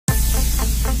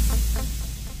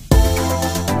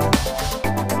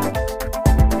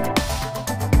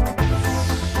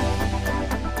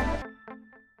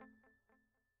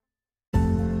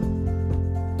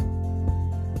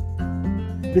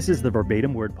This is the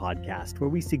Verbatim Word Podcast, where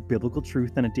we seek biblical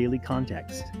truth in a daily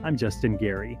context. I'm Justin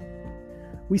Gary.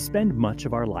 We spend much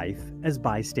of our life as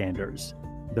bystanders,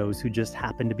 those who just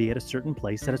happen to be at a certain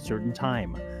place at a certain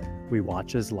time. We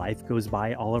watch as life goes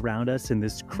by all around us in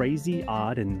this crazy,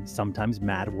 odd, and sometimes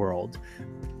mad world.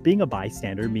 Being a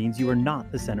bystander means you are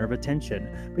not the center of attention,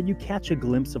 but you catch a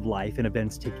glimpse of life and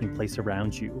events taking place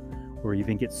around you, or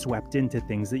even get swept into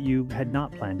things that you had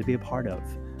not planned to be a part of.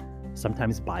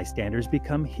 Sometimes bystanders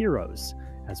become heroes,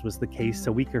 as was the case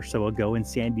a week or so ago in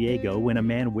San Diego when a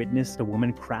man witnessed a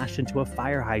woman crash into a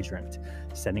fire hydrant,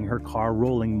 sending her car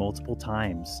rolling multiple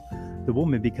times, the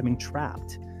woman becoming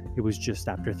trapped. It was just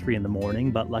after 3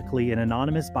 a.m, but luckily an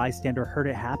anonymous bystander heard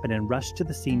it happen and rushed to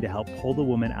the scene to help pull the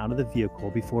woman out of the vehicle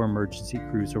before emergency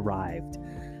crews arrived.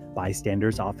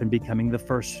 Bystanders often becoming the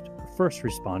first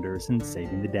responders and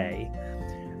saving the day.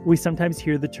 We sometimes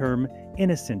hear the term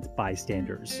innocent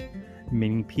bystanders,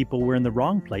 meaning people were in the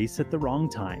wrong place at the wrong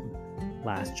time.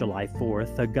 Last July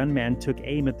 4th, a gunman took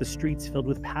aim at the streets filled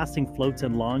with passing floats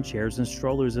and lawn chairs and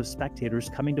strollers of spectators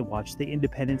coming to watch the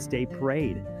Independence Day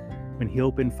parade. When he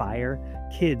opened fire,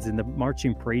 kids in the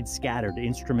marching parade scattered,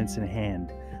 instruments in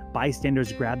hand.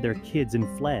 Bystanders grabbed their kids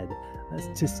and fled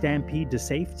to stampede to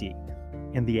safety.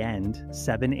 In the end,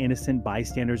 7 innocent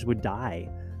bystanders would die,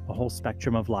 a whole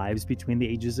spectrum of lives between the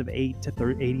ages of 8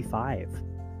 to 85.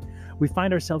 We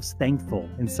find ourselves thankful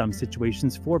in some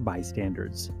situations for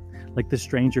bystanders, like the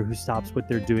stranger who stops what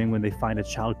they're doing when they find a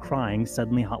child crying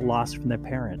suddenly lost from their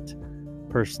parent.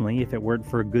 Personally, if it weren't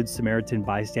for Good Samaritan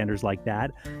bystanders like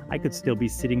that, I could still be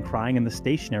sitting crying in the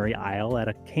stationery aisle at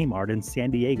a Kmart in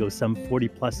San Diego some 40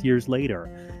 plus years later,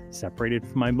 separated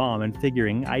from my mom and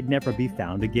figuring I'd never be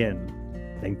found again.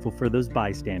 Thankful for those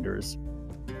bystanders.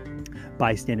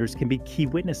 Bystanders can be key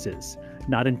witnesses,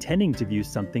 not intending to view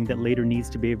something that later needs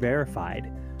to be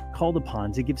verified, called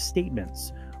upon to give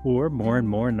statements, or more and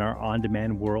more in our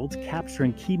on-demand world,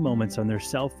 capturing key moments on their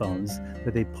cell phones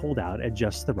that they pulled out at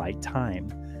just the right time.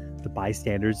 The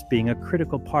bystanders being a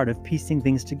critical part of piecing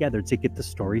things together to get the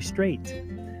story straight.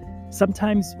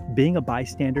 Sometimes being a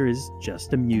bystander is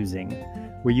just amusing,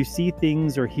 where you see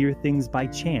things or hear things by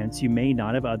chance you may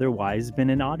not have otherwise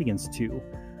been an audience to.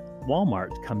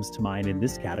 Walmart comes to mind in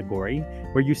this category,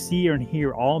 where you see and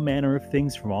hear all manner of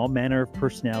things from all manner of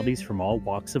personalities from all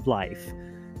walks of life.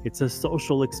 It's a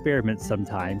social experiment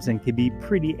sometimes and can be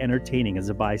pretty entertaining as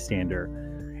a bystander.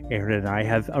 Aaron and I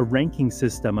have a ranking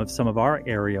system of some of our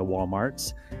area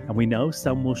Walmarts, and we know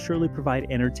some will surely provide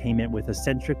entertainment with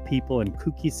eccentric people and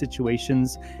kooky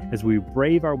situations as we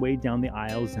brave our way down the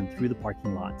aisles and through the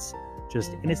parking lots.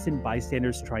 Just innocent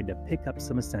bystanders trying to pick up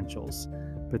some essentials.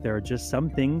 But there are just some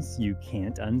things you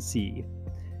can't unsee.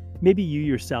 Maybe you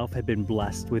yourself have been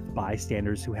blessed with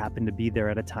bystanders who happened to be there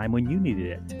at a time when you needed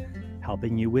it,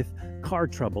 helping you with car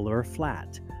trouble or a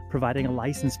flat, providing a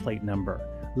license plate number,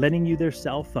 lending you their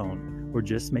cell phone, or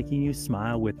just making you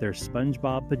smile with their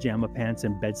SpongeBob pajama pants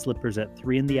and bed slippers at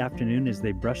 3 p.m. as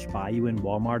they brush by you in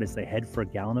Walmart as they head for a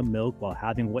gallon of milk while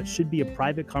having what should be a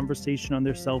private conversation on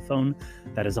their cell phone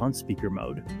that is on speaker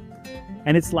mode.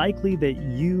 And it's likely that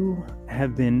you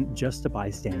have been just a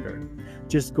bystander,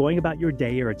 just going about your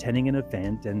day or attending an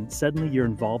event, and suddenly you're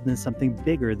involved in something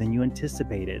bigger than you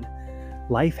anticipated.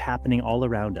 Life happening all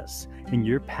around us, and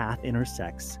your path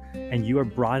intersects, and you are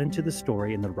brought into the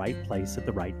story in the right place at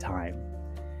the right time.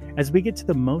 As we get to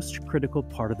the most critical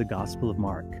part of the Gospel of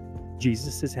Mark,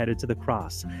 Jesus is headed to the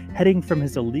cross, heading from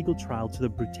his illegal trial to the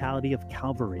brutality of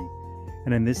Calvary.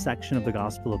 And in this section of the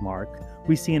Gospel of Mark,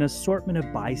 we see an assortment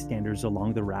of bystanders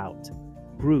along the route.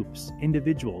 Groups,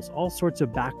 individuals, all sorts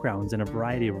of backgrounds and a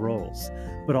variety of roles,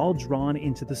 but all drawn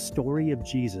into the story of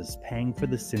Jesus paying for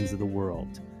the sins of the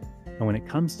world. And when it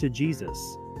comes to Jesus,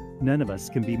 none of us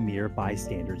can be mere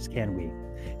bystanders, can we?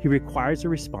 He requires a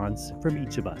response from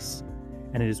each of us,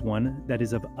 and it is one that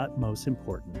is of utmost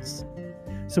importance.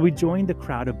 So we join the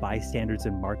crowd of bystanders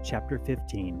in Mark chapter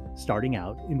 15, starting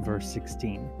out in verse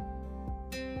 16.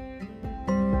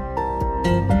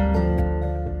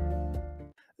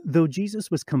 Though Jesus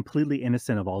was completely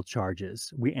innocent of all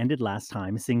charges, we ended last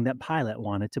time seeing that Pilate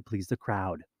wanted to please the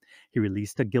crowd. He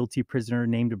released a guilty prisoner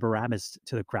named Barabbas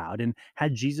to the crowd and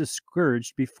had Jesus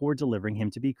scourged before delivering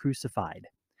him to be crucified.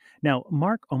 Now,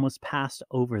 Mark almost passed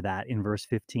over that in verse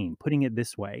 15, putting it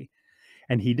this way,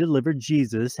 and he delivered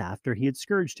Jesus after he had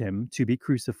scourged him to be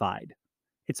crucified.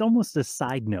 It's almost a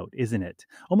side note, isn't it?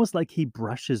 Almost like he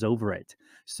brushes over it.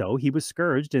 So he was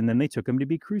scourged and then they took him to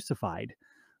be crucified.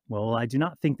 Well, I do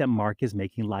not think that Mark is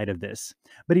making light of this,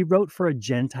 but he wrote for a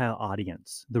Gentile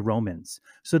audience, the Romans,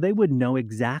 so they would know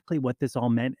exactly what this all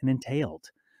meant and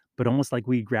entailed. But almost like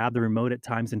we grab the remote at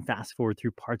times and fast forward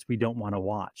through parts we don't want to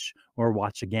watch or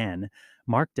watch again,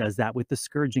 Mark does that with the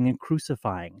scourging and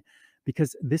crucifying,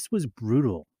 because this was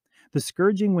brutal. The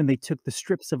scourging, when they took the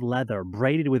strips of leather,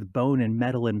 braided with bone and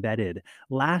metal embedded,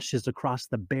 lashes across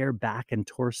the bare back and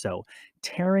torso,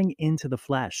 tearing into the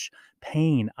flesh,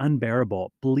 pain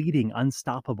unbearable, bleeding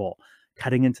unstoppable,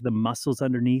 cutting into the muscles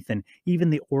underneath and even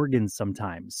the organs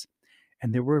sometimes.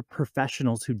 And there were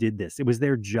professionals who did this. It was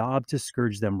their job to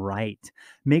scourge them right,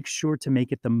 make sure to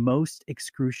make it the most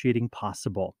excruciating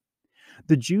possible.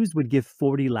 The Jews would give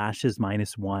 40 lashes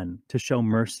minus one to show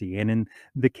mercy, and in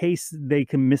the case that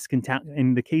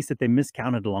they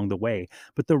miscounted along the way,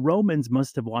 but the Romans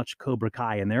must have watched Cobra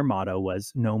Kai, and their motto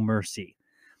was no mercy.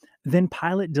 Then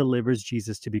Pilate delivers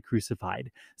Jesus to be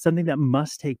crucified, something that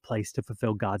must take place to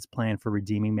fulfill God's plan for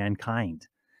redeeming mankind.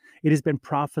 It has been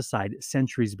prophesied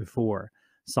centuries before.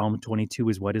 Psalm 22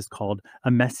 is what is called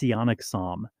a messianic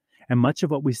psalm. And much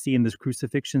of what we see in this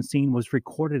crucifixion scene was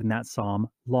recorded in that psalm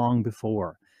long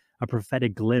before, a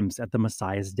prophetic glimpse at the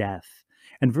Messiah's death.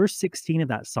 And verse 16 of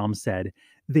that psalm said,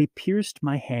 "They pierced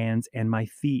my hands and my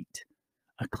feet,"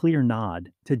 a clear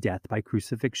nod to death by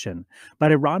crucifixion.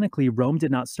 But ironically, Rome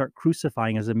did not start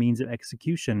crucifying as a means of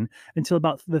execution until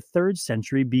about the 3rd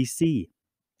century BC.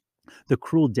 The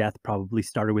cruel death probably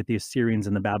started with the Assyrians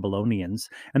and the Babylonians,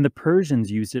 and the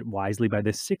Persians used it wisely by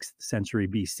the 6th century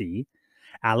BC.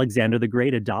 Alexander the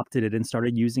Great adopted it and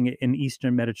started using it in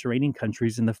Eastern Mediterranean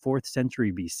countries in the 4th century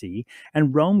BC,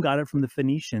 and Rome got it from the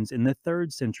Phoenicians in the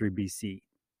 3rd century BC.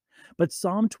 But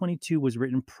Psalm 22 was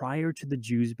written prior to the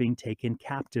Jews being taken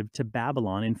captive to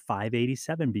Babylon in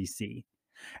 587 BC,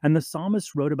 and the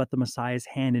psalmist wrote about the Messiah's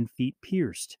hand and feet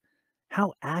pierced.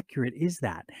 How accurate is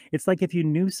that? It's like if you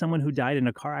knew someone who died in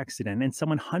a car accident and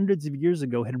someone hundreds of years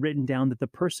ago had written down that the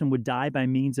person would die by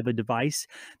means of a device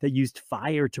that used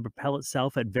fire to propel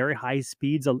itself at very high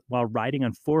speeds while riding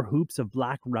on 4 hoops of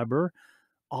black rubber,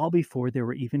 all before there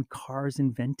were even cars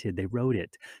invented. They wrote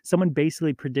it. Someone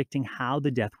basically predicting how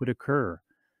the death would occur.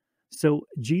 So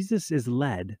Jesus is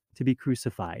led to be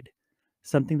crucified,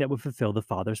 something that would fulfill the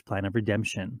Father's plan of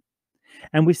redemption.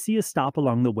 And we see a stop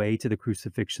along the way to the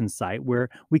crucifixion site where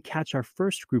we catch our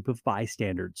first group of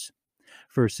bystanders.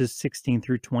 Verses 16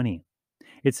 through 20.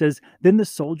 It says, "Then the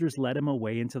soldiers led him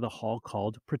away into the hall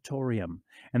called Praetorium,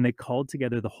 and they called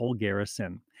together the whole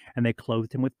garrison, and they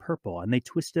clothed him with purple, and they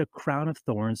twisted a crown of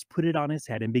thorns, put it on his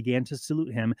head, and began to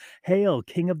salute him, 'Hail,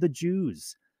 King of the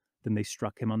Jews!' Then they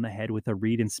struck him on the head with a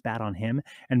reed and spat on him,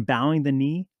 and bowing the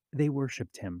knee, they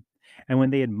worshipped him. And when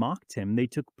they had mocked him, they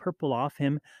took purple off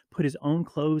him, put his own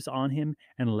clothes on him,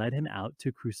 and led him out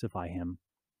to crucify him."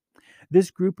 This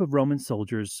group of Roman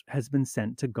soldiers has been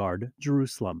sent to guard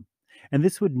Jerusalem. And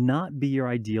this would not be your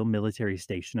ideal military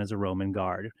station as a Roman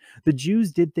guard. The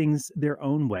Jews did things their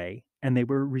own way, and they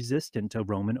were resistant to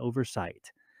Roman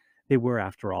oversight. They were,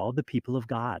 after all, the people of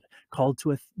God, called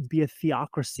to be a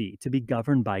theocracy, to be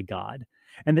governed by God.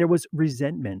 And there was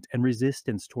resentment and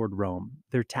resistance toward Rome,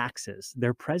 their taxes,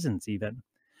 their presence even.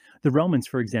 The Romans,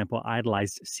 for example,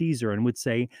 idolized Caesar and would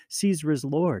say, "Caesar is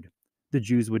Lord." The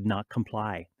Jews would not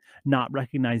comply, not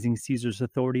recognizing Caesar's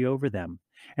authority over them.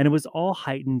 And it was all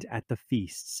heightened at the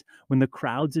feasts, when the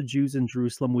crowds of Jews in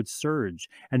Jerusalem would surge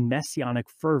and messianic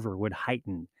fervor would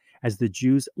heighten, as the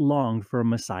Jews longed for a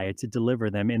Messiah to deliver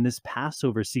them in this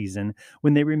Passover season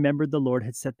when they remembered the Lord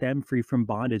had set them free from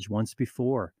bondage once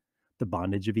before, the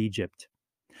bondage of Egypt.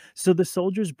 So the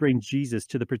soldiers bring Jesus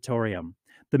to the Praetorium,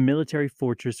 the military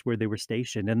fortress where they were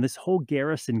stationed, and this whole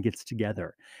garrison gets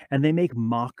together, and they make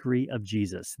mockery of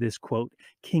Jesus, this, quote,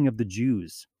 "King of the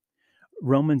Jews."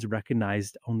 Romans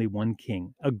recognized only one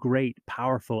king, a great,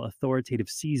 powerful, authoritative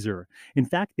Caesar. In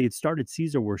fact, they had started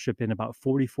Caesar worship in about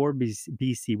 44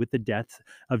 BC with the death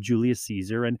of Julius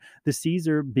Caesar, and the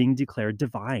Caesar being declared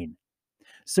divine.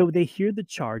 So they hear the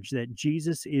charge that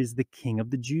Jesus is the King of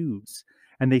the Jews.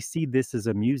 And they see this as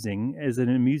an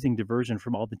amusing diversion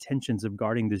from all the tensions of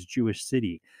guarding this Jewish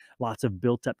city. Lots of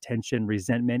built-up tension,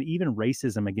 resentment, even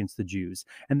racism against the Jews.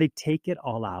 And they take it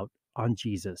all out on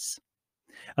Jesus.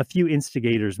 A few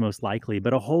instigators, most likely,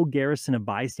 but a whole garrison of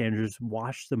bystanders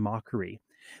watched the mockery.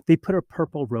 They put a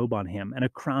purple robe on him and a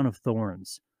crown of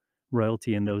thorns.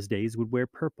 Royalty in those days would wear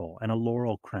purple and a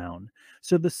laurel crown.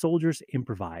 So the soldiers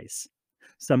improvise.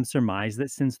 Some surmise that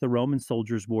since the Roman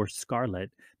soldiers wore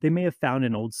scarlet, they may have found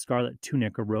an old scarlet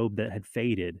tunic or robe that had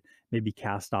faded, maybe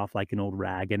cast off like an old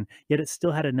rag, and yet it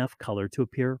still had enough color to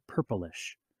appear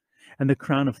purplish. And the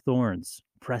crown of thorns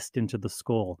pressed into the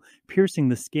skull, piercing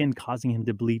the skin, causing him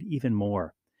to bleed even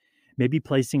more. Maybe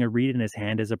placing a reed in his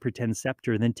hand as a pretend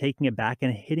scepter, then taking it back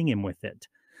and hitting him with it.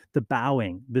 The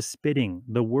bowing, the spitting,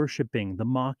 the worshiping, the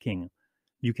mocking.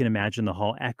 You can imagine the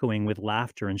hall echoing with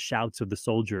laughter and shouts of the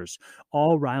soldiers,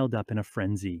 all riled up in a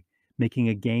frenzy, making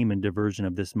a game and diversion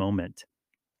of this moment.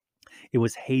 It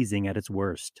was hazing at its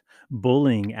worst,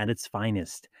 bullying at its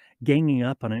finest, ganging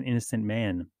up on an innocent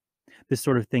man. This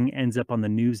sort of thing ends up on the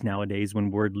news nowadays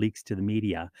when word leaks to the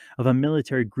media of a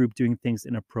military group doing things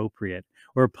inappropriate,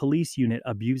 or a police unit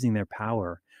abusing their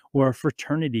power, or a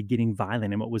fraternity getting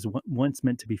violent in what was once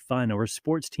meant to be fun, or a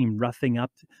sports team roughing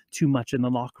up too much in the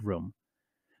locker room.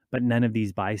 But none of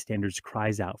these bystanders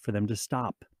cries out for them to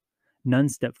stop. None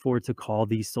step forward to call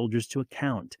these soldiers to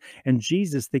account. And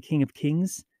Jesus, the King of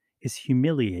Kings, is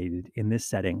humiliated in this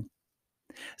setting.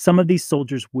 Some of these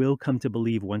soldiers will come to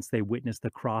believe once they witness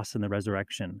the cross and the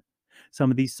resurrection.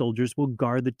 Some of these soldiers will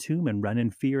guard the tomb and run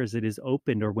in fear as it is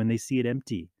opened or when they see it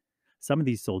empty. Some of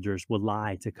these soldiers will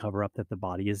lie to cover up that the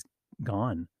body is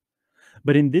gone.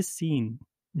 But in this scene,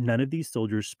 none of these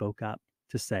soldiers spoke up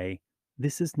to say,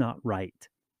 "This is not right."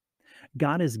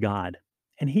 God is God,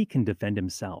 and he can defend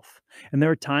himself. And there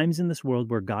are times in this world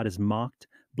where God is mocked,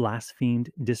 blasphemed,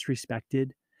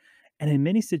 disrespected, and in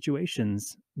many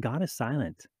situations, God is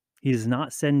silent. He does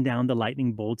not send down the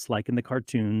lightning bolts like in the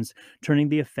cartoons, turning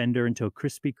the offender into a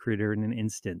crispy critter in an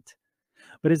instant.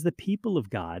 But as the people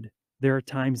of God, there are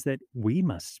times that we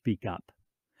must speak up.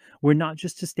 We're not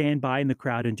just to stand by in the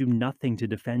crowd and do nothing to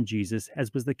defend Jesus,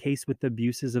 as was the case with the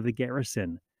abuses of the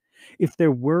garrison. If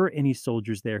there were any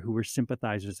soldiers there who were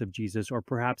sympathizers of Jesus or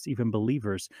perhaps even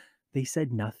believers, they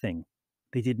said nothing.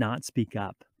 They did not speak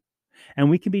up. And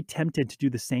we can be tempted to do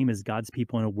the same as God's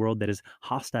people in a world that is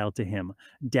hostile to him,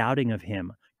 doubting of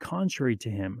him, contrary to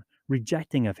him,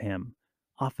 rejecting of him,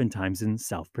 oftentimes in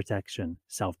self-protection,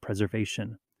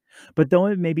 self-preservation. But though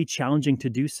it may be challenging to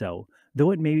do so,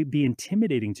 though it may be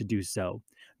intimidating to do so,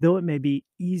 though it may be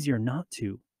easier not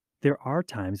to, there are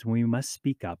times when we must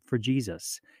speak up for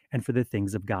Jesus and for the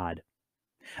things of God.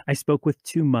 I spoke with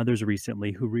two mothers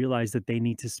recently who realized that they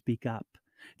need to speak up,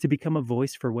 to become a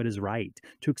voice for what is right,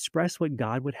 to express what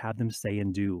God would have them say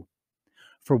and do.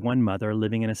 For one mother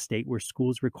living in a state where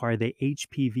schools require the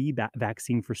HPV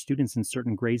vaccine for students in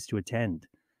certain grades to attend,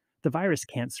 the virus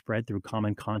can't spread through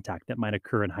common contact that might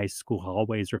occur in high school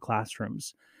hallways or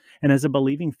classrooms. And as a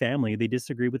believing family, they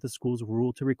disagree with the school's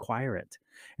rule to require it.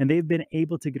 And they've been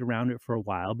able to get around it for a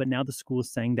while, but now the school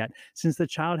is saying that since the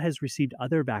child has received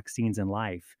other vaccines in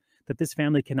life, that this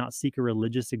family cannot seek a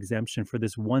religious exemption for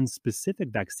this one specific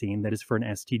vaccine that is for an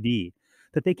STD,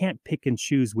 that they can't pick and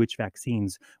choose which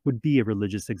vaccines would be a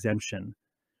religious exemption.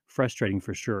 Frustrating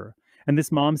for sure. And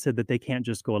this mom said that they can't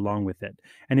just go along with it.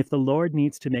 And if the Lord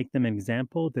needs to make them an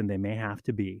example, then they may have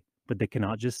to be, but they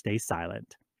cannot just stay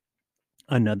silent.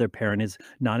 Another parent is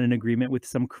not in agreement with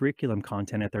some curriculum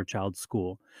content at their child's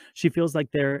school. She feels like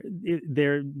there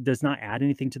does not add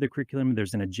anything to the curriculum.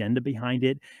 There's an agenda behind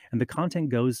it, and the content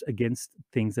goes against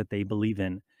things that they believe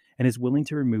in, and is willing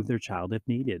to remove their child if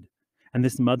needed. And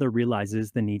this mother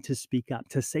realizes the need to speak up,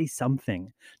 to say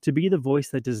something, to be the voice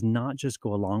that does not just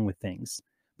go along with things,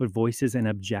 but voices an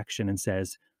objection and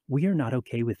says, "We are not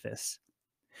okay with this."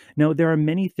 Now, there are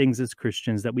many things as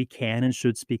Christians that we can and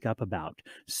should speak up about.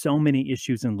 So many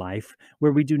issues in life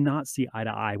where we do not see eye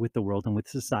to eye with the world and with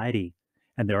society.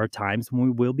 And there are times when we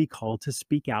will be called to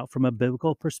speak out from a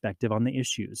biblical perspective on the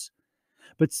issues.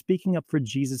 But speaking up for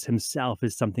Jesus himself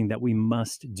is something that we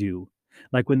must do.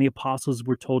 Like when the apostles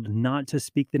were told not to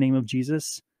speak the name of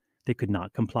Jesus, they could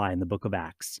not comply in the book of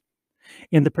Acts.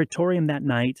 In the praetorium that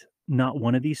night, not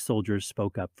one of these soldiers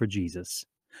spoke up for Jesus.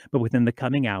 But within the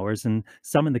coming hours, and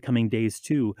some in the coming days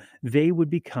too, they would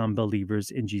become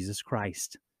believers in Jesus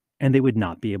Christ, and they would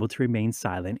not be able to remain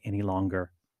silent any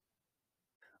longer.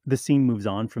 The scene moves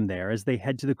on from there as they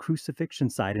head to the crucifixion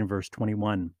site in verse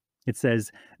 21. It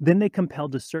says, "Then they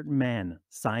compelled a certain man,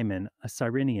 Simon, a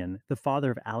Cyrenian, the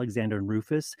father of Alexander and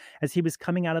Rufus, as he was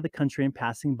coming out of the country and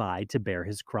passing by, to bear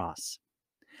his cross."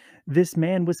 This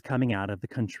man was coming out of the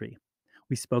country.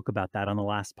 We spoke about that on the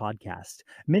last podcast.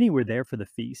 Many were there for the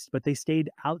feast, but they stayed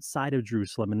outside of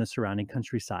Jerusalem in the surrounding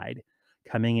countryside,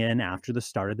 coming in after the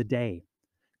start of the day.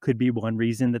 Could be one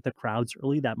reason that the crowds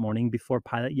early that morning before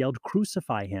Pilate yelled,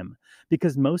 "Crucify him,"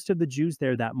 because most of the Jews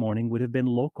there that morning would have been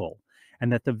local, and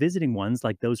that the visiting ones,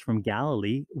 like those from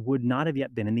Galilee, would not have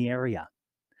yet been in the area.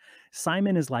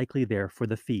 Simon is likely there for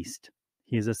the feast.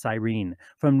 He is a Cyrene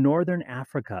from northern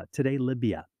Africa, today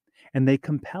Libya, and they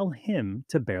compel him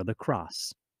to bear the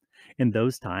cross. In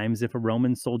those times, if a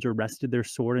Roman soldier rested their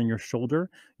sword on your shoulder,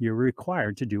 you were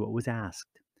required to do what was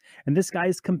asked. And this guy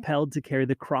is compelled to carry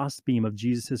the crossbeam of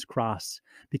Jesus' cross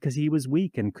because he was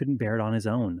weak and couldn't bear it on his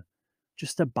own.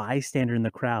 Just a bystander in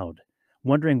the crowd,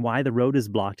 Wondering why the road is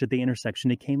blocked at the intersection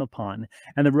he came upon,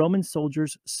 and the Roman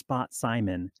soldiers spot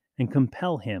Simon and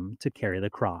compel him to carry the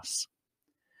cross.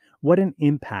 What an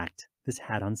impact this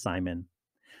had on Simon.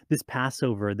 This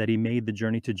Passover that he made the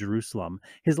journey to Jerusalem,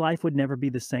 his life would never be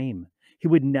the same. He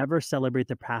would never celebrate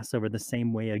the Passover the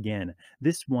same way again.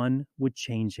 This one would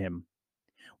change him.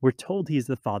 We're told he is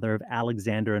the father of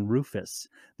Alexander and Rufus.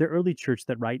 The early church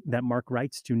that Mark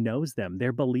writes to knows them.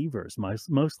 They're believers.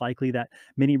 Most likely that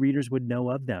many readers would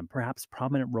know of them, perhaps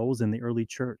prominent roles in the early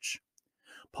church.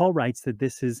 Paul writes that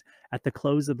this is at the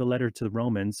close of the letter to the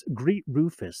Romans, greet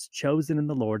Rufus, chosen in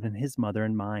the Lord, and his mother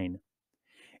and mine.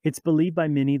 It's believed by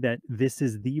many that this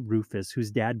is the Rufus whose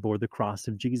dad bore the cross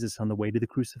of Jesus on the way to the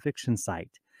crucifixion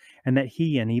site, and that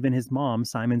he and even his mom,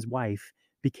 Simon's wife,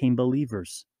 became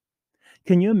believers.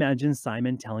 Can you imagine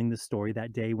Simon telling the story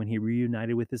that day when he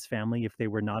reunited with his family if they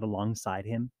were not alongside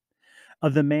him?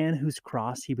 Of the man whose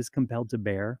cross he was compelled to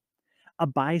bear? A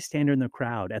bystander in the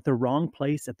crowd, at the wrong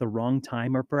place at the wrong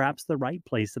time, or perhaps the right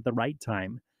place at the right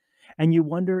time. And you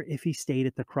wonder if he stayed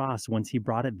at the cross once he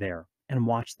brought it there and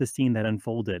watched the scene that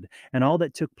unfolded and all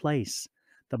that took place.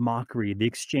 The mockery, the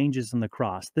exchanges on the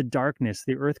cross, the darkness,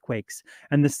 the earthquakes,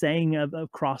 and the saying of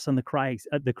cross on the Christ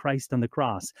on the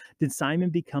cross. Did Simon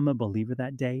become a believer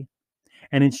that day?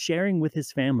 And in sharing with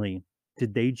his family,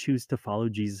 did they choose to follow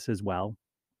Jesus as well?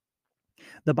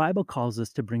 The Bible calls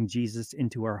us to bring Jesus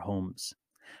into our homes.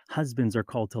 Husbands are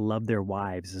called to love their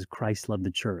wives as Christ loved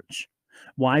the church.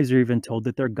 Wives are even told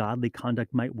that their godly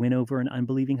conduct might win over an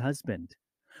unbelieving husband.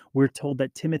 We're told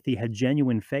that Timothy had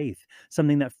genuine faith,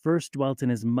 something that first dwelt in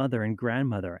his mother and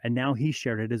grandmother, and now he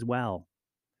shared it as well.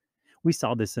 We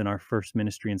saw this in our first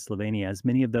ministry in Slovenia, as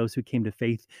many of those who came to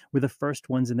faith were the first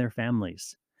ones in their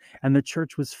families. And the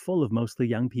church was full of mostly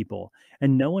young people,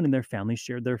 and no one in their family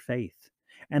shared their faith.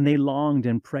 And they longed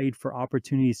and prayed for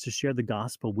opportunities to share the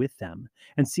gospel with them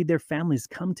and see their families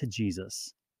come to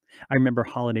Jesus. I remember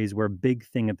holidays were a big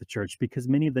thing at the church because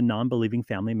many of the non-believing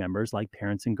family members, like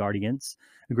parents and guardians,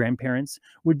 grandparents,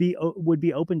 would be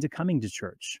open to coming to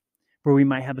church, where we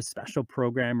might have a special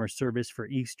program or service for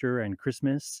Easter and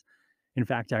Christmas. In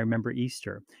fact, I remember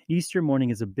Easter. Easter morning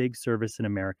is a big service in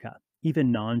America.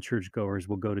 Even non-church goers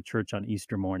will go to church on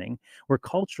Easter morning, where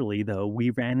culturally, though, we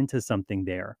ran into something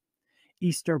there.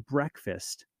 Easter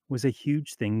breakfast was a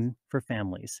huge thing for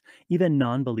families, even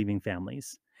non-believing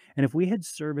families. And if we had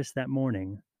service that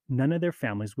morning, none of their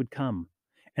families would come.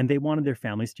 And they wanted their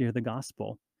families to hear the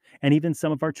gospel. And even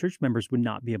some of our church members would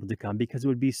not be able to come because it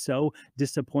would be so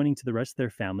disappointing to the rest of their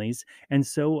families and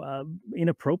so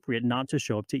inappropriate not to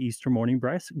show up to Easter morning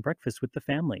breakfast with the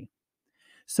family.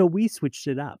 So we switched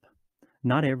it up.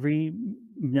 Not very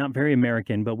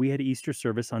American, but we had Easter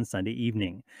service on Sunday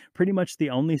evening, pretty much the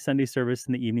only Sunday service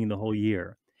in the evening the whole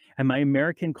year. And my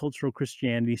American cultural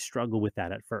Christianity struggled with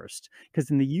that at first,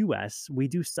 because in the US, we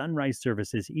do sunrise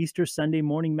services, Easter Sunday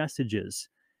morning messages,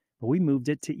 but we moved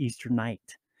it to Easter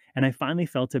night. And I finally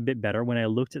felt a bit better when I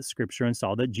looked at scripture and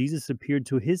saw that Jesus appeared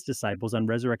to his disciples on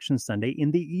Resurrection Sunday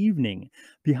in the evening,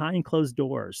 behind closed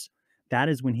doors. That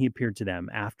is when he appeared to them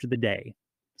after the day.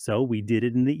 So we did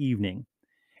it in the evening.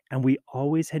 And we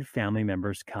always had family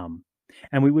members come.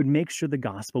 And we would make sure the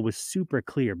gospel was super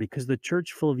clear because the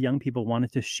church full of young people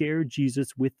wanted to share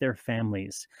Jesus with their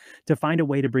families, to find a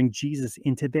way to bring Jesus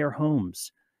into their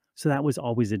homes. So that was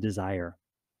always a desire.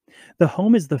 The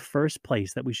home is the first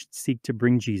place that we should seek to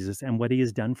bring Jesus and what he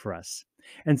has done for us.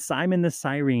 And Simon the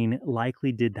Cyrene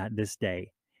likely did that this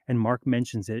day. And Mark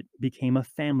mentions it became a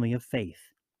family of faith.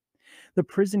 The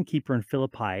prison keeper in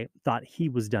Philippi thought he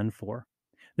was done for.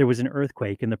 There was an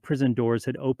earthquake, and the prison doors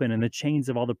had opened, and the chains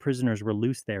of all the prisoners were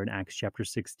loosed there in Acts chapter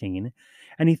 16.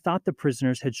 And he thought the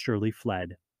prisoners had surely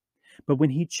fled. But when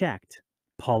he checked,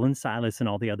 Paul and Silas and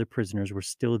all the other prisoners were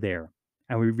still there.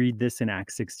 And we read this in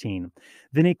Acts 16.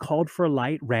 Then he called for a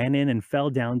light, ran in, and fell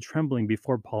down trembling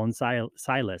before Paul and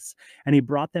Silas. And he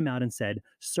brought them out and said,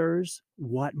 Sirs,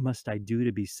 what must I do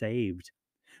to be saved?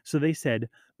 So they said,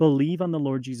 Believe on the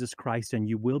Lord Jesus Christ, and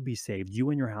you will be saved,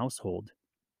 you and your household.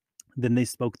 Then they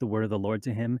spoke the word of the Lord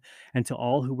to him and to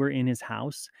all who were in his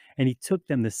house. And he took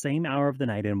them the same hour of the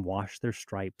night and washed their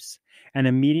stripes. And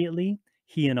immediately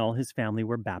he and all his family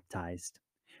were baptized.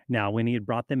 Now, when he had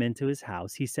brought them into his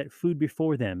house, he set food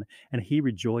before them, and he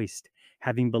rejoiced,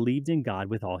 having believed in God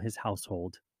with all his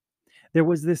household. There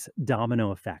was this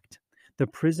domino effect. The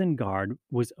prison guard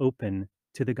was open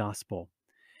to the gospel.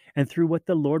 And through what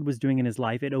the Lord was doing in his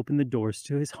life, it opened the doors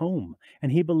to his home,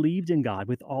 and he believed in God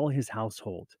with all his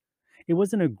household. It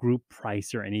wasn't a group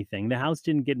price or anything. The house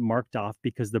didn't get marked off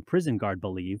because the prison guard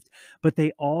believed, but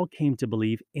they all came to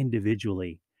believe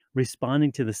individually,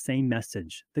 responding to the same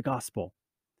message, the gospel.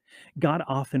 God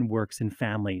often works in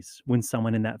families when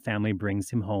someone in that family brings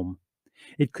him home.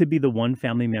 It could be the one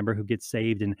family member who gets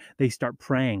saved and they start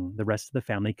praying. The rest of the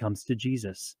family comes to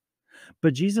Jesus.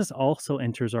 But Jesus also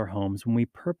enters our homes when we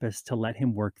purpose to let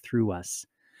him work through us,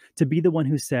 to be the one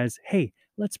who says, "Hey,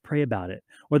 let's pray about it,"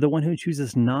 or the one who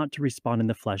chooses not to respond in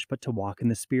the flesh but to walk in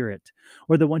the spirit,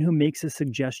 or the one who makes a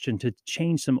suggestion to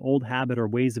change some old habit or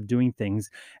ways of doing things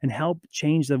and help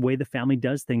change the way the family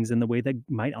does things in the way that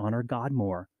might honor God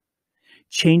more.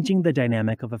 Changing the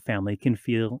dynamic of a family can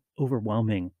feel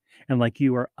overwhelming and like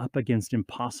you are up against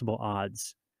impossible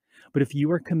odds. But if you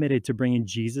are committed to bringing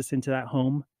Jesus into that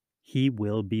home, he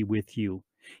will be with you.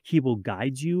 He will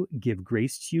guide you, give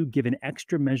grace to you, give an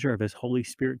extra measure of his Holy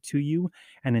Spirit to you,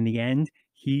 and in the end,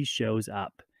 he shows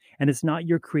up. And it's not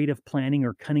your creative planning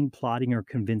or cunning plotting or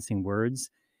convincing words.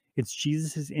 It's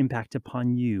Jesus' impact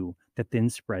upon you that then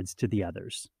spreads to the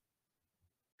others.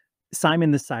 Simon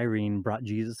the Cyrene brought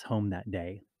Jesus home that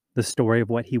day. The story of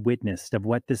what he witnessed, of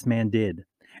what this man did.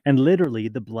 And literally,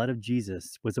 the blood of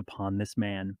Jesus was upon this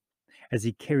man as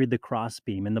he carried the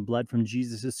crossbeam, and the blood from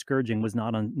Jesus' scourging was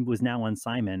now on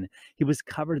Simon. He was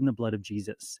covered in the blood of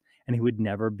Jesus, and he would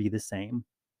never be the same.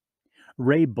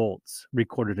 Ray Boltz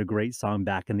recorded a great song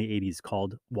back in the 80s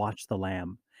called Watch the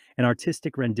Lamb, an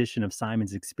artistic rendition of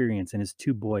Simon's experience and his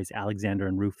two boys, Alexander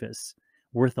and Rufus.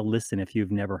 Worth a listen if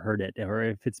you've never heard it, or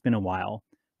if it's been a while.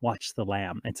 Watch the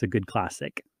Lamb. It's a good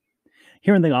classic.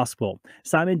 Here in the gospel,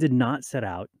 Simon did not set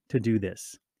out to do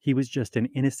this. He was just an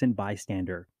innocent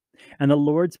bystander. And the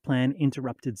Lord's plan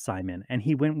interrupted Simon, and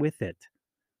he went with it.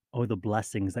 Oh, the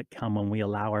blessings that come when we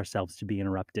allow ourselves to be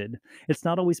interrupted. It's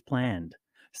not always planned.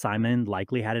 Simon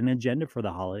likely had an agenda for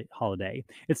the holiday.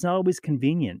 It's not always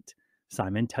convenient.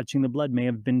 Simon touching the blood may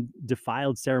have been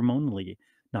defiled ceremonially,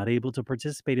 not able to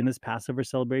participate in this Passover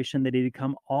celebration that he had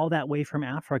come all that way from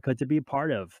Africa to be a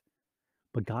part of.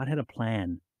 But God had a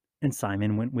plan, and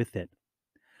Simon went with it.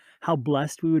 How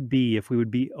blessed we would be if we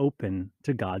would be open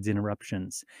to God's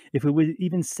interruptions, if we would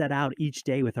even set out each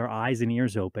day with our eyes and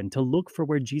ears open to look for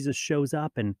where Jesus shows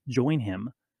up and join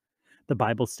him. The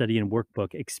Bible study and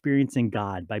workbook, Experiencing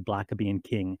God by Blackaby and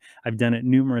King. I've done it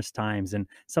numerous times, and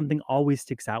something always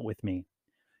sticks out with me.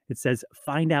 It says,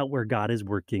 find out where God is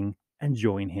working and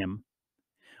join him.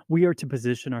 We are to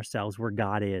position ourselves where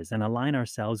God is and align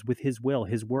ourselves with his will,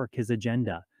 his work, his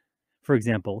agenda. For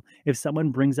example, if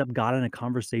someone brings up God in a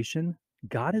conversation,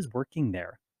 God is working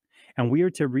there. And we are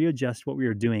to readjust what we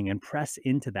are doing and press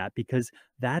into that because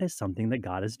that is something that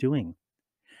God is doing.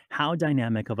 How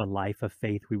dynamic of a life of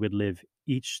faith we would live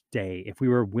each day if we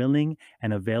were willing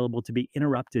and available to be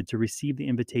interrupted to receive the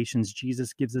invitations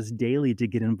Jesus gives us daily to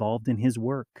get involved in his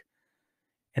work.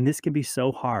 And this can be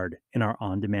so hard in our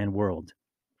on-demand world.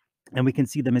 And we can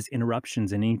see them as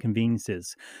interruptions and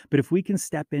inconveniences. But if we can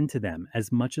step into them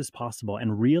as much as possible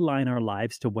and realign our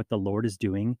lives to what the Lord is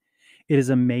doing, it is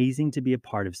amazing to be a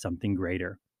part of something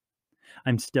greater.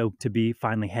 I'm stoked to be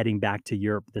finally heading back to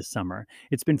Europe this summer.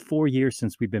 It's been 4 years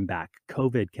since we've been back.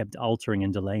 COVID kept altering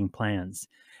and delaying plans.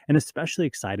 And especially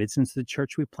excited since the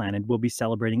church we planted will be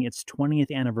celebrating its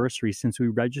 20th anniversary since we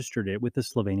registered it with the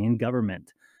Slovenian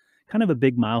government. Kind of a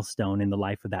big milestone in the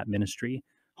life of that ministry.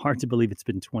 Hard to believe it's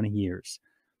been 20 years.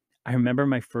 I remember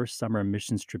my first summer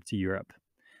missions trip to Europe.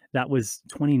 That was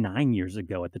 29 years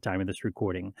ago at the time of this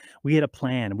recording. We had a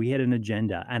plan, we had an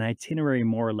agenda, an itinerary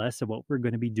more or less of what we're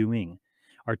going to be doing.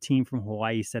 Our team from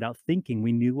Hawaii set out thinking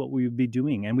we knew what we would be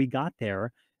doing, and we got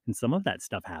there, and some of that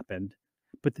stuff happened.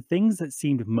 But the things that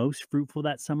seemed most fruitful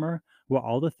that summer were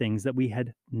all the things that we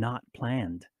had not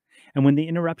planned. And when the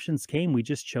interruptions came, we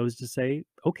just chose to say,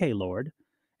 okay, Lord.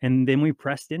 And then we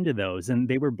pressed into those, and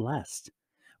they were blessed.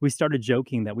 We started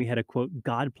joking that we had a quote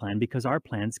God plan because our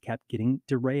plans kept getting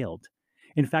derailed.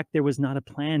 In fact, there was not a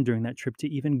plan during that trip to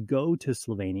even go to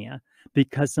Slovenia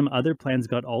because some other plans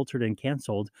got altered and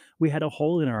canceled. We had a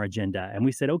hole in our agenda and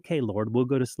we said, okay, Lord, we'll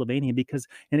go to Slovenia because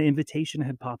an invitation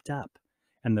had popped up.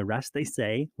 And the rest, they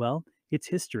say, well, it's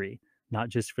history, not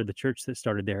just for the church that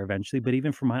started there eventually, but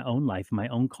even for my own life, my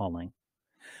own calling.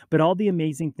 But all the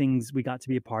amazing things we got to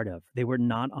be a part of, they were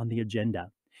not on the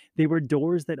agenda. They were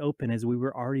doors that opened as we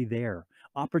were already there,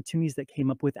 opportunities that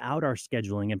came up without our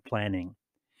scheduling and planning.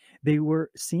 They were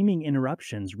seeming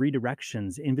interruptions,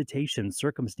 redirections, invitations,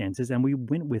 circumstances, and we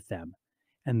went with them,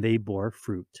 and they bore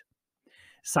fruit.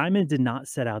 Simon did not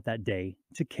set out that day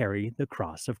to carry the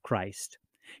cross of Christ.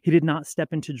 He did not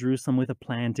step into Jerusalem with a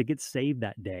plan to get saved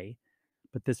that day.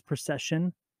 But this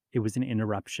procession, it was an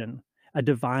interruption, a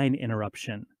divine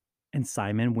interruption. And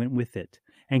Simon went with it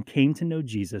and came to know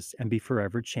Jesus and be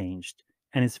forever changed,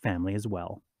 and his family as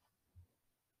well.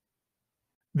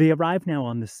 They arrive now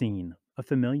on the scene, a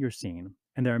familiar scene,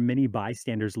 And there are many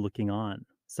bystanders looking on.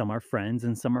 Some are friends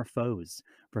and some are foes.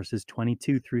 Verses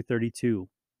 22 through 32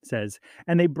 says,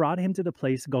 "And they brought him to the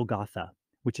place Golgotha,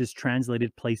 which is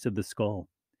translated place of the skull.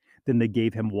 Then they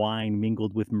gave him wine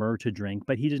mingled with myrrh to drink,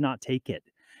 but he did not take it.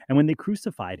 And when they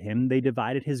crucified him, they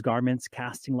divided his garments,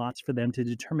 casting lots for them to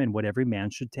determine what every man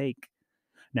should take.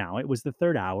 Now it was the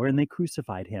third hour, and they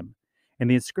crucified him. And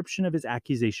the inscription of his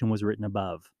accusation was written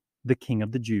above, the King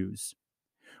of the Jews.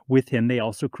 With him they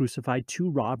also crucified two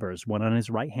robbers, one on his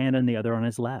right hand and the other on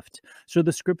his left. So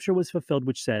the scripture was fulfilled,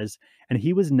 which says, And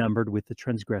he was numbered with the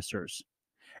transgressors.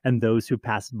 And those who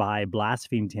passed by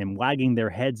blasphemed him, wagging their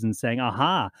heads and saying,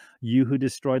 Aha, you who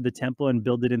destroyed the temple and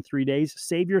built it in 3 days,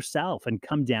 save yourself and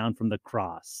come down from the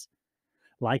cross.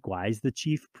 Likewise, the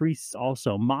chief priests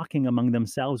also, mocking among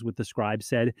themselves with the scribes,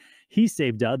 said, He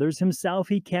saved others, himself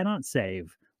he cannot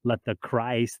save. Let the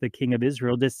Christ, the King of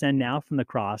Israel, descend now from the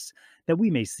cross, that we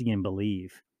may see and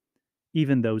believe.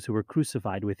 Even those who were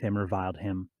crucified with him reviled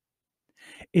him."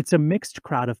 It's a mixed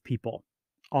crowd of people,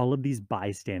 all of these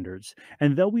bystanders.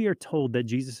 And though we are told that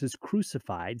Jesus is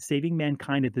crucified, saving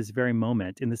mankind at this very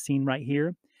moment in the scene right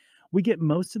here, we get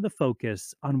most of the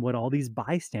focus on what all these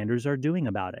bystanders are doing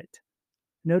about it.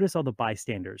 Notice all the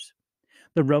bystanders.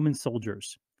 The Roman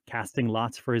soldiers, casting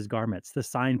lots for his garments, the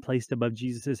sign placed above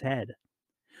Jesus' head.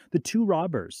 The two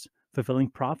robbers, fulfilling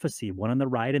prophecy, one on the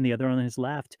right and the other on his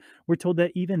left, we're told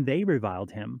that even they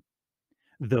reviled him.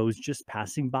 Those just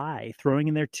passing by, throwing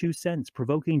in their 2 cents,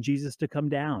 provoking Jesus to come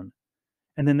down.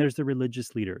 And then there's the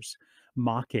religious leaders,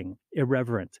 mocking,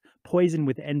 irreverent, poisoned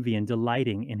with envy and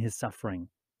delighting in his suffering.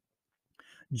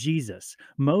 Jesus,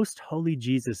 most holy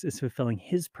Jesus, is fulfilling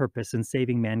his purpose in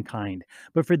saving mankind.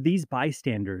 But for these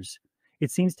bystanders,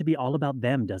 it seems to be all about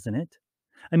them, doesn't it?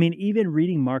 I mean, even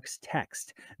reading Mark's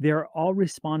text, they're all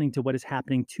responding to what is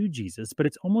happening to Jesus, but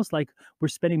it's almost like we're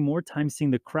spending more time seeing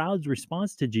the crowd's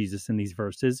response to Jesus in these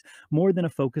verses more than a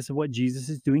focus of what Jesus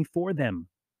is doing for them.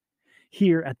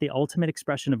 Here, at the ultimate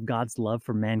expression of God's love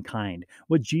for mankind,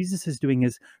 what Jesus is doing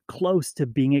is close to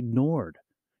being ignored.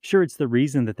 Sure, it's the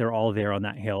reason that they're all there on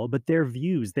that hill, but their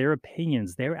views, their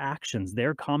opinions, their actions,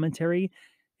 their commentary,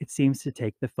 it seems to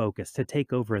take the focus, to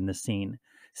take over in the scene,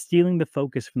 stealing the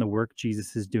focus from the work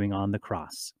Jesus is doing on the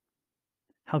cross.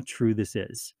 How true this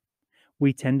is.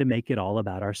 We tend to make it all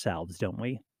about ourselves, don't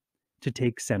we? To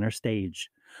take center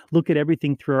stage, look at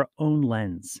everything through our own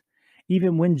lens.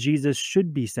 Even when Jesus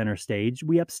should be center stage,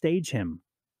 we upstage him.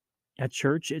 At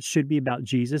church, it should be about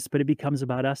Jesus, but it becomes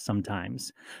about us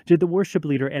sometimes. Did the worship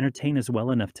leader entertain us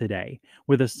well enough today?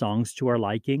 Were the songs to our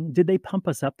liking? Did they pump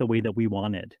us up the way that we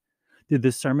wanted? Did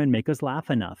the sermon make us laugh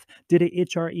enough? Did it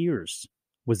itch our ears?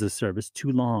 Was the service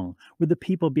too long? Were the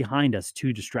people behind us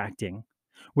too distracting?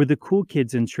 Were the cool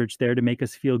kids in church there to make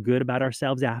us feel good about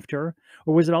ourselves after?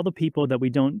 Or was it all the people that we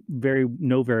don't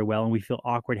know very well and we feel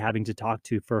awkward having to talk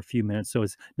to for a few minutes so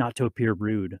as not to appear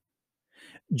rude?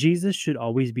 Jesus should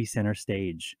always be center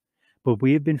stage, but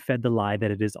we have been fed the lie that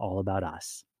it is all about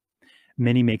us.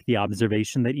 Many make the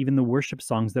observation that even the worship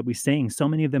songs that we sing, so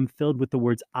many of them filled with the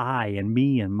words I and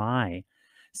me and my,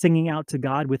 singing out to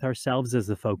God with ourselves as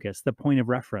the focus, the point of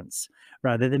reference,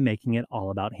 rather than making it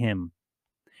all about Him.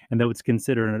 And though it's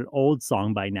considered an old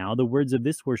song by now, the words of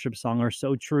this worship song are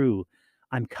so true.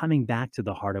 I'm coming back to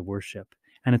the heart of worship.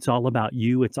 And it's all about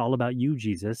you. It's all about you,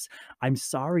 Jesus. I'm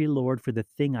sorry, Lord, for the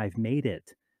thing I've made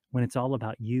it. When it's all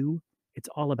about you, it's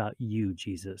all about you,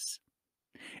 Jesus.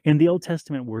 In the Old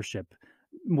Testament worship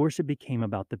became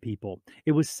about the people.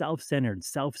 It was self-centered,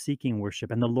 self-seeking worship,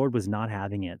 and the Lord was not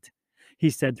having it. He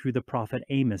said through the prophet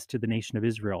Amos to the nation of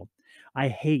Israel,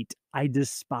 I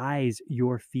despise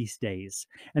your feast days,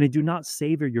 and I do not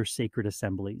savor your sacred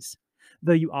assemblies.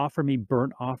 Though you offer me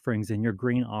burnt offerings and your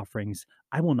grain offerings,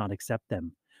 I will not accept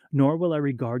them, nor will I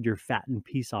regard your fat and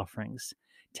peace offerings.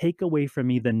 Take away from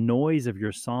me the noise of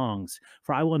your songs,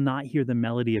 for I will not hear the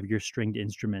melody of your stringed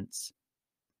instruments.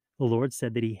 The Lord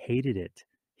said that he hated it.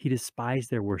 He despised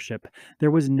their worship.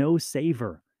 There was no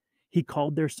savor. He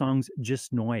called their songs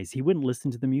just noise. He wouldn't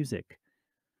listen to the music.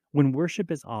 When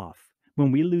worship is off,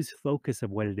 when we lose focus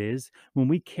of what it is, when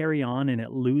we carry on and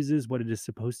it loses what it is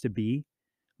supposed to be,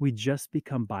 we just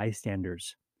become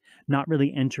bystanders, not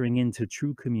really entering into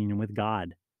true communion with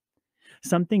God.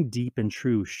 Something deep and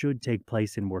true should take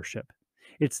place in worship.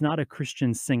 It's not a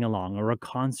Christian sing-along or a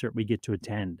concert we get to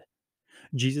attend.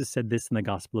 Jesus said this in the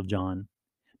Gospel of John.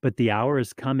 But the hour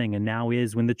is coming, and now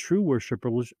is, when the true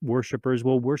worshipers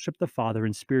will worship the Father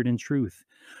in spirit and truth.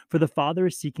 For the Father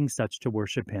is seeking such to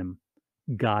worship him.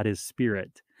 God is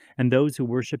spirit, and those who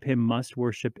worship him must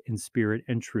worship in spirit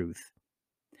and truth.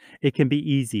 It can be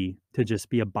easy to just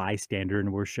be a bystander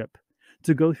in worship,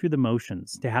 to go through the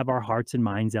motions, to have our hearts and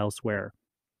minds elsewhere,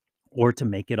 or to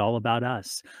make it all about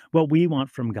us, what we want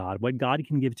from God, what God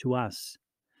can give to us.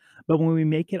 But when we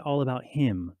make it all about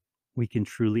Him, we can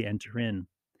truly enter in.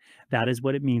 That is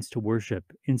what it means to worship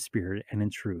in spirit and in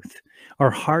truth.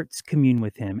 Our hearts commune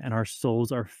with Him, and our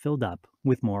souls are filled up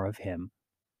with more of Him.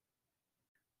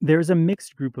 There's a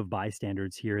mixed group of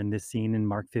bystanders here in this scene in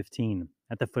Mark 15.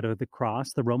 At the foot of the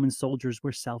cross, the Roman soldiers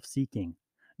were self seeking,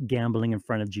 gambling in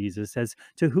front of Jesus as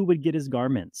to who would get his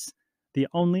garments, the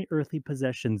only earthly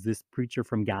possessions this preacher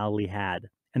from Galilee had.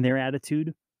 And their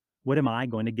attitude: what am I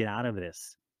going to get out of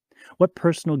this? What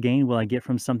personal gain will I get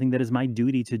from something that is my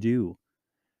duty to do?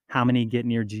 How many get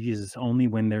near Jesus only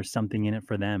when there's something in it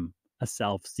for them, a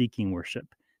self seeking worship,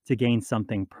 to gain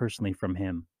something personally from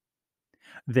Him?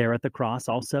 There at the cross,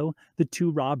 also, the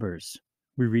two robbers.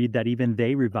 We read that even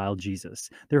they reviled Jesus,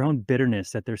 their own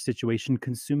bitterness at their situation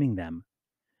consuming them.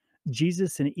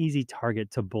 Jesus, an easy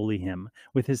target to bully him,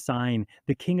 with his sign,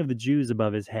 the King of the Jews,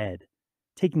 above his head,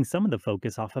 taking some of the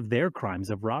focus off of their crimes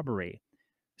of robbery.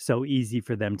 So easy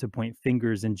for them to point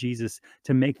fingers in Jesus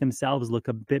to make themselves look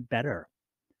a bit better.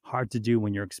 Hard to do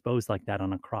when you're exposed like that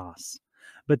on a cross.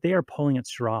 But they are pulling at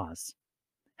straws.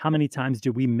 How many times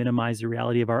do we minimize the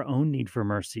reality of our own need for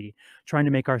mercy, trying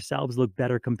to make ourselves look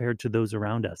better compared to those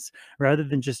around us, rather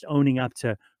than just owning up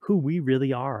to who we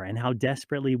really are and how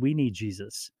desperately we need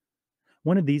Jesus?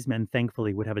 One of these men,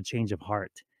 thankfully, would have a change of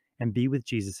heart and be with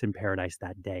Jesus in paradise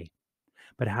that day.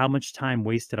 But how much time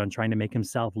wasted on trying to make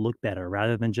himself look better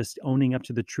rather than just owning up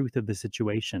to the truth of the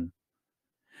situation?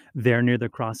 There near the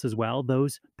cross as well,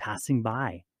 those passing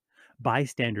by,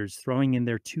 bystanders throwing in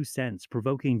their 2 cents,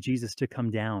 provoking Jesus to come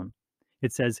down.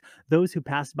 It says, those who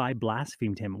passed by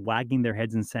blasphemed him, wagging their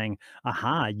heads and saying,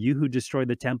 "Aha, you who destroyed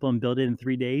the temple and built it in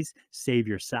 3 days, save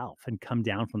yourself and come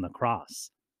down from the cross."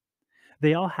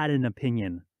 They all had an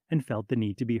opinion and felt the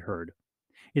need to be heard.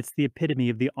 It's the epitome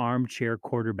of the armchair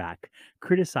quarterback,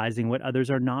 criticizing what others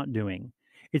are not doing.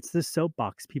 It's the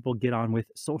soapbox people get on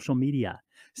with social media,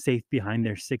 safe behind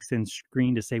their 6-inch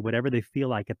screen to say whatever they feel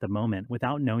like at the moment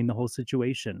without knowing the whole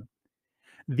situation.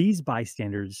 These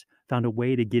bystanders found a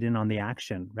way to get in on the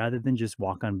action rather than just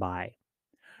walk on by.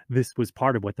 This was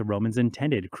part of what the Romans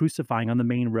intended, crucifying on the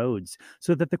main roads,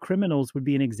 so that the criminals would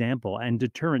be an example and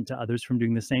deterrent to others from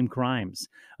doing the same crimes.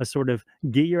 A sort of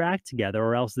get your act together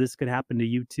or else this could happen to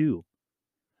you too.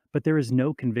 But there is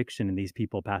no conviction in these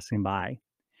people passing by.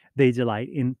 They delight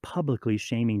in publicly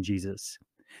shaming Jesus.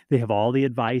 They have all the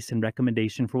advice and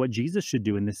recommendation for what Jesus should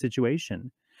do in this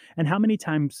situation. And how many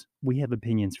times we have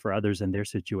opinions for others and their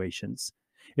situations?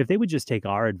 If they would just take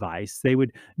our advice, they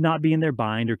would not be in their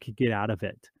bind or could get out of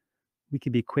it. We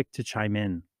could be quick to chime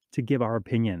in, to give our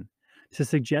opinion, to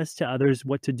suggest to others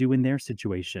what to do in their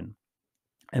situation.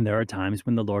 And there are times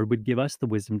when the Lord would give us the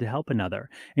wisdom to help another,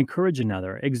 encourage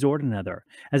another, exhort another,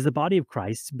 as the body of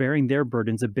Christ, bearing their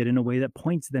burdens a bit in a way that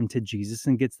points them to Jesus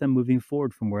and gets them moving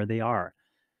forward from where they are.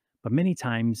 But many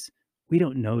times, we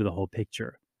don't know the whole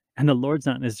picture. And the Lord's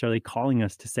not necessarily calling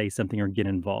us to say something or get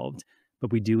involved,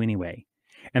 but we do anyway.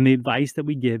 And the advice that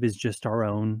we give is just our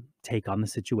own take on the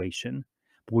situation.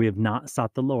 But we have not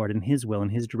sought the Lord and His will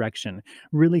and His direction,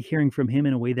 really hearing from Him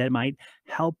in a way that might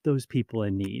help those people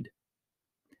in need.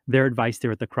 Their advice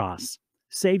there at the cross: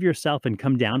 save yourself and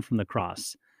come down from the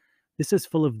cross. This is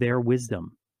full of their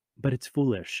wisdom, but it's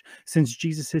foolish, since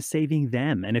Jesus is saving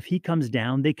them, and if He comes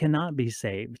down, they cannot be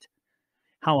saved.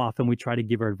 How often we try to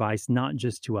give our advice not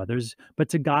just to others, but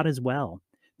to God as well,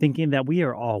 thinking that we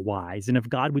are all wise, and if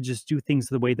God would just do things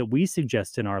the way that we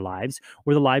suggest in our lives,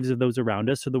 or the lives of those around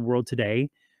us, or the world today,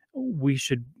 we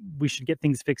should get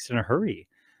things fixed in a hurry.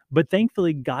 But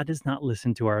thankfully, God does not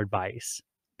listen to our advice,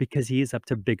 because He is up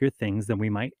to bigger things than we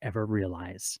might ever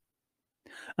realize.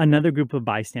 Another group of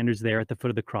bystanders there at the foot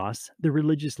of the cross, the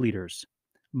religious leaders,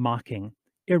 mocking,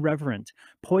 irreverent,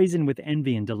 poisoned with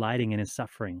envy and delighting in His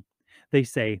suffering. They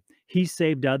say, "He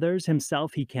saved others,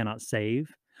 Himself He cannot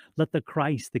save. Let the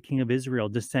Christ, the King of Israel,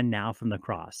 descend now from the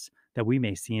cross, that we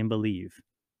may see and believe."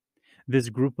 This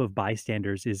group of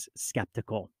bystanders is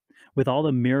skeptical. With all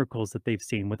the miracles that they've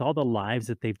seen, with all the lives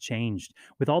that they've changed,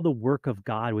 with all the work of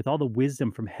God, with all the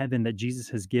wisdom from heaven that Jesus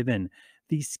has given,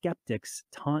 these skeptics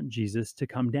taunt Jesus to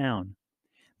come down.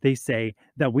 They say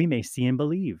that we may see and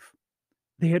believe.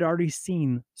 They had already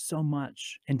seen so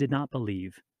much and did not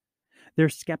believe. Their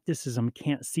skepticism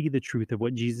can't see the truth of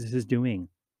what Jesus is doing.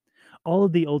 All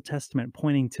of the Old Testament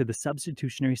pointing to the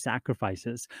substitutionary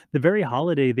sacrifices, the very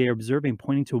holiday they are observing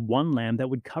pointing to one lamb that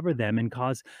would cover them and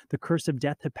cause the curse of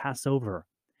death to pass over.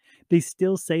 They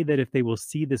still say that if they will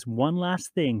see this one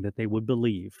last thing, that they would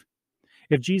believe.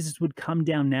 If Jesus would come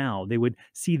down now, they would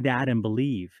see that and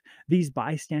believe. These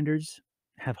bystanders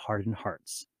have hardened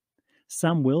hearts.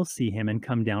 Some will see him and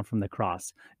come down from the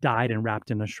cross, died and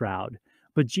wrapped in a shroud.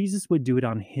 But Jesus would do it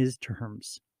on his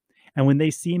terms. And when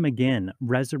they see him again,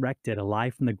 resurrected,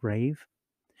 alive from the grave,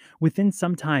 within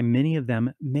some time, many of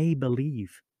them may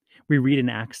believe. We read in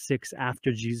Acts 6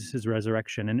 after Jesus'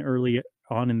 resurrection, and early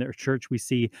on in their church, we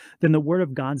see, then the word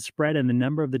of God spread, and the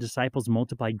number of the disciples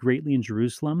multiplied greatly in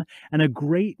Jerusalem, and a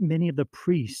great many of the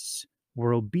priests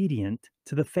were obedient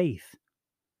to the faith.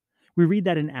 We read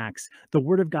that in Acts, the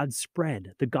word of God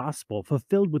spread, the gospel,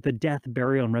 fulfilled with the death,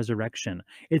 burial, and resurrection.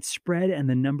 It spread, and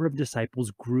the number of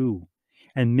disciples grew,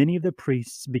 and many of the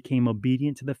priests became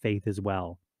obedient to the faith as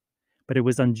well. But it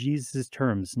was on Jesus'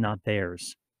 terms, not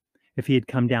theirs. If he had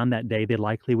come down that day, they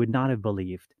likely would not have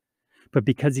believed. But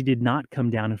because he did not come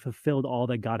down and fulfilled all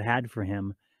that God had for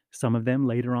him, some of them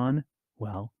later on,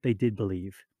 well, they did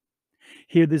believe.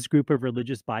 Here, this group of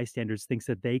religious bystanders thinks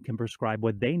that they can prescribe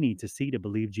what they need to see to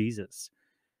believe Jesus.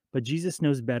 But Jesus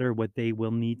knows better what they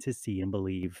will need to see and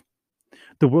believe.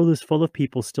 The world is full of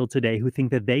people still today who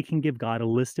think that they can give God a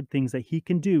list of things that he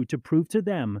can do to prove to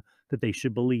them that they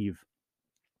should believe.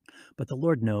 But the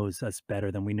Lord knows us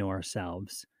better than we know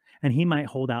ourselves, and he might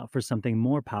hold out for something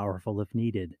more powerful if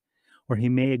needed. Or he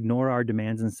may ignore our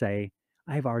demands and say,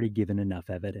 I have already given enough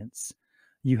evidence.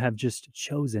 You have just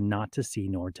chosen not to see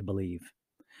nor to believe.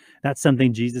 That's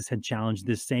something Jesus had challenged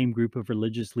this same group of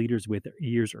religious leaders with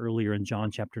years earlier in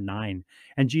John chapter 9.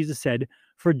 And Jesus said,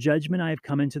 for judgment I have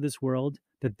come into this world,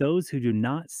 that those who do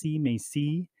not see may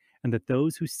see, and that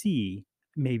those who see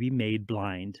may be made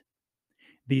blind.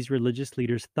 These religious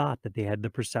leaders thought that they had the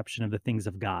perception of the things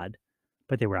of God,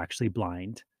 but they were actually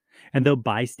blind. And though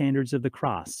bystanders of the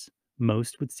cross,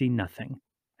 most would see nothing,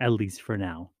 at least for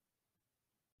now.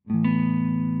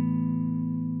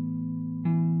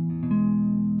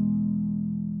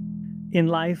 In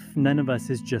life, none of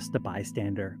us is just a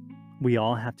bystander. We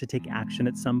all have to take action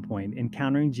at some point.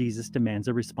 Encountering Jesus demands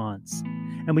a response,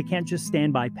 and we can't just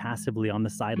stand by passively on the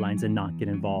sidelines and not get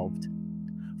involved.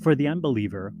 For the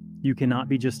unbeliever, you cannot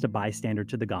be just a bystander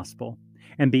to the gospel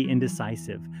and be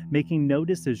indecisive. Making no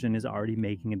decision is already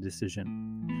making a decision.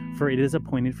 For it is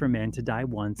appointed for man to die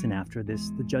once, and after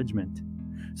this, the judgment.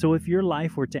 So if your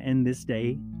life were to end this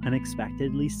day,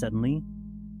 unexpectedly, suddenly,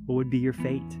 what would be your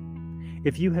fate?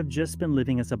 If you have just been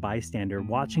living as a bystander,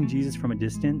 watching Jesus from a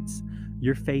distance,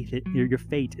 your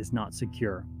fate is not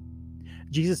secure.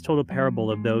 Jesus told a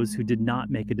parable of those who did not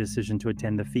make a decision to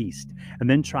attend the feast, and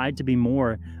then tried to be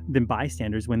more than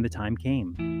bystanders when the time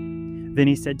came. Then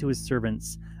he said to his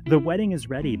servants, the wedding is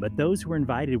ready, but those who were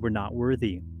invited were not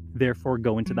worthy. Therefore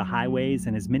go into the highways,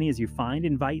 and as many as you find,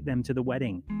 invite them to the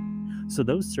wedding. So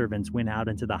those servants went out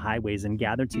into the highways and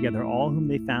gathered together all whom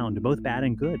they found, both bad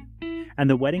and good. And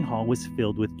the wedding hall was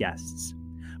filled with guests.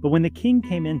 But when the king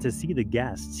came in to see the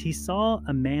guests, he saw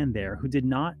a man there who did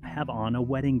not have on a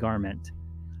wedding garment.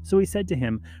 So he said to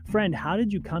him, friend, how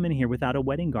did you come in here without a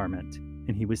wedding garment?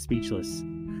 And he was speechless.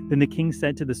 Then the king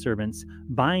said to the servants,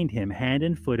 bind him hand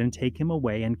and foot and take him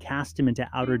away and cast him into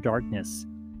outer darkness.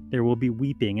 There will be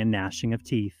weeping and gnashing of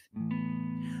teeth.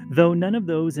 Though none of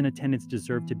those in attendance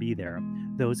deserved to be there,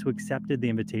 those who accepted the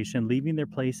invitation, leaving their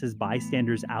place as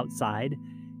bystanders outside,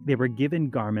 they were given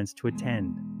garments to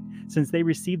attend. Since they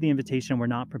received the invitation and were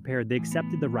not prepared, they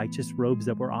accepted the righteous robes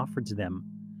that were offered to them.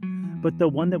 But the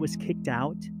one that was kicked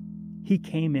out, he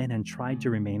came in and tried to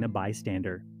remain a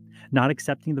bystander, not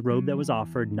accepting the robe that was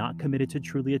offered, not committed to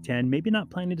truly attend, maybe not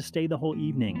planning to stay the whole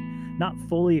evening, not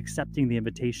fully accepting the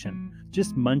invitation,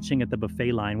 just munching at the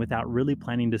buffet line without really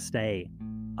planning to stay.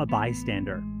 A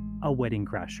bystander, a wedding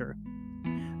crasher.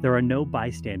 There are no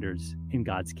bystanders in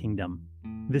God's kingdom.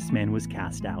 This man was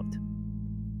cast out.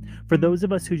 For those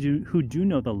of us who do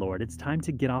know the Lord, it's time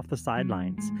to get off the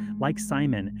sidelines. Like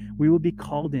Simon, we will be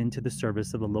called into the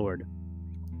service of the Lord.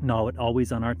 Not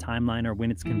always on our timeline or when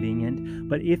it's convenient,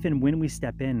 but if and when we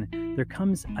step in, there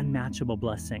comes unmatchable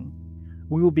blessing.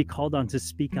 We will be called on to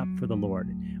speak up for the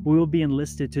Lord. We will be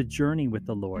enlisted to journey with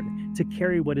the Lord, to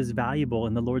carry what is valuable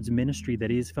in the Lord's ministry that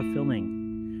He is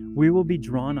fulfilling. We will be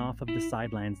drawn off of the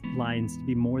sidelines to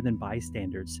be more than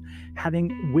bystanders,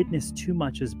 having witnessed too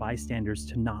much as bystanders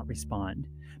to not respond,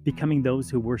 becoming those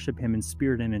who worship Him in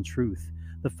spirit and in truth,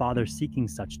 the Father seeking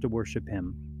such to worship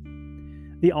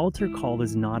Him. The altar call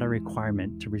is not a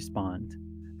requirement to respond,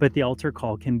 but the altar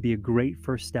call can be a great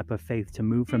first step of faith to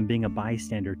move from being a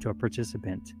bystander to a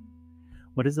participant.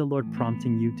 What is the Lord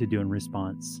prompting you to do in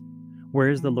response? Where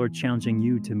is the Lord challenging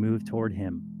you to move toward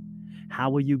Him? How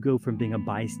will you go from being a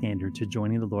bystander to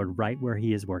joining the Lord right where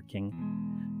He is working?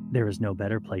 There is no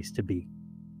better place to be.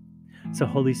 So,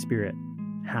 Holy Spirit,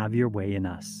 Have your way in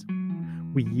us.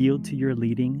 We yield to your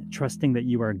leading, trusting that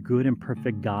you are a good and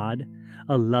perfect God,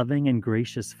 a loving and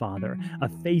gracious Father, a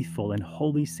faithful and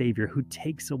holy Savior who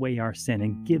takes away our sin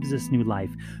and gives us new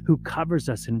life, who covers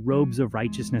us in robes of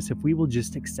righteousness if we will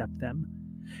just accept them,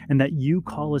 and that you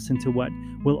call us into what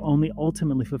will only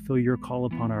ultimately fulfill your call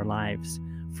upon our lives,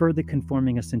 further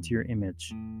conforming us into your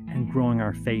image and growing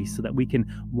our faith so that we can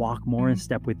walk more in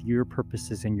step with your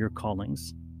purposes and your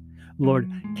callings.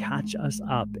 Lord, catch us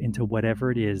up into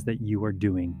whatever it is that you are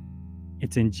doing.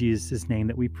 It's in Jesus' name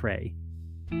that we pray.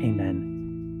 Amen.